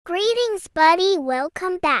Greetings, buddy.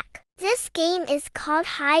 Welcome back. This game is called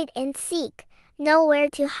Hide and Seek. Nowhere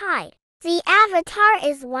to hide. The avatar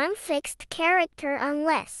is one fixed character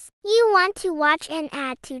unless you want to watch an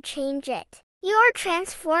ad to change it. Your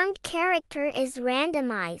transformed character is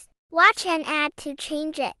randomized. Watch an ad to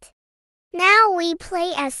change it. Now we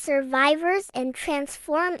play as survivors and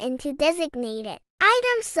transform into designated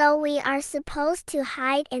items, so we are supposed to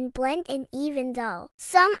hide and blend in, even though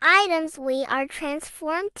some items we are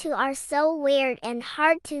transformed to are so weird and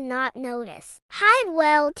hard to not notice. Hide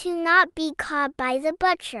well to not be caught by the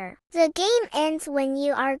butcher. The game ends when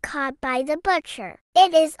you are caught by the butcher.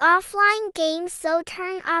 It is offline game, so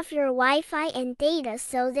turn off your Wi-Fi and data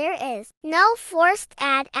so there is no forced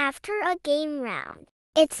ad after a game round.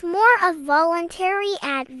 It's more of voluntary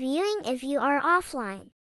ad viewing if you are offline,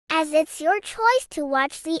 as it's your choice to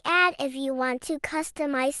watch the ad if you want to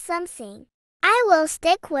customize something. I will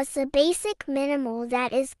stick with the basic minimal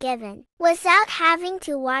that is given, without having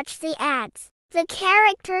to watch the ads. The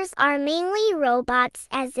characters are mainly robots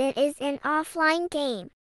as it is an offline game.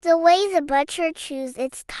 The way the butcher chooses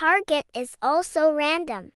its target is also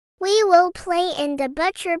random. We will play in the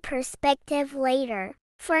butcher perspective later.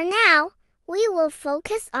 For now, we will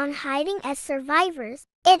focus on hiding as survivors.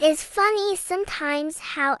 It is funny sometimes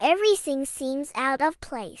how everything seems out of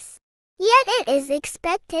place, yet it is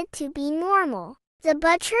expected to be normal. The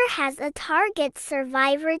butcher has a target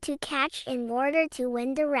survivor to catch in order to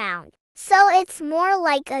win the round, so it's more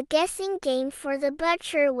like a guessing game for the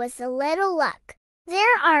butcher with a little luck.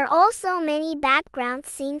 There are also many background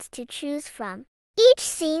scenes to choose from. Each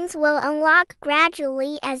scenes will unlock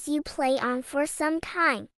gradually as you play on for some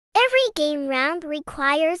time. Every game round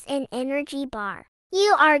requires an energy bar.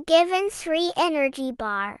 You are given 3 energy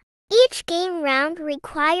bar. Each game round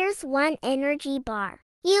requires 1 energy bar.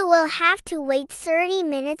 You will have to wait 30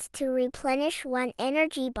 minutes to replenish 1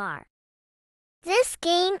 energy bar. This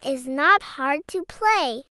game is not hard to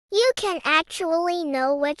play. You can actually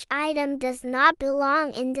know which item does not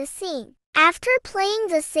belong in the scene after playing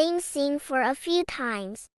the same scene for a few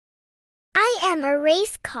times. I am a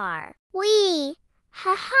race car. Wee!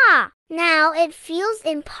 Haha! Now it feels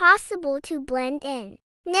impossible to blend in.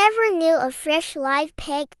 Never knew a fresh live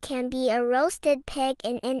pig can be a roasted pig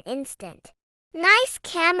in an instant. Nice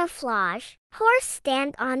camouflage. Horse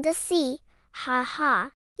stand on the sea. Haha!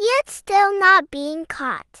 Yet still not being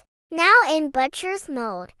caught. Now in butcher's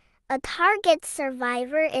mode, a target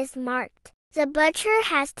survivor is marked. The butcher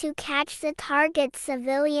has to catch the target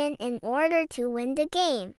civilian in order to win the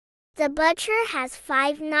game. The butcher has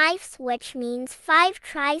 5 knives, which means 5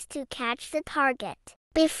 tries to catch the target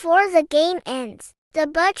before the game ends. The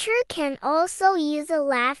butcher can also use a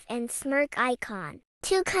laugh and smirk icon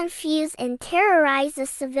to confuse and terrorize the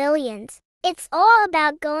civilians. It's all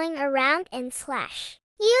about going around and slash.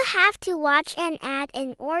 You have to watch an ad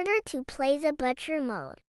in order to play the butcher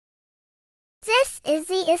mode. This is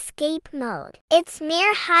the escape mode. It's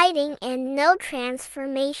mere hiding and no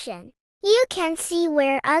transformation. You can see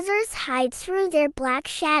where others hide through their black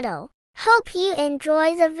shadow. Hope you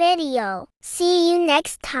enjoy the video. See you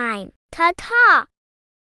next time. Ta-ta!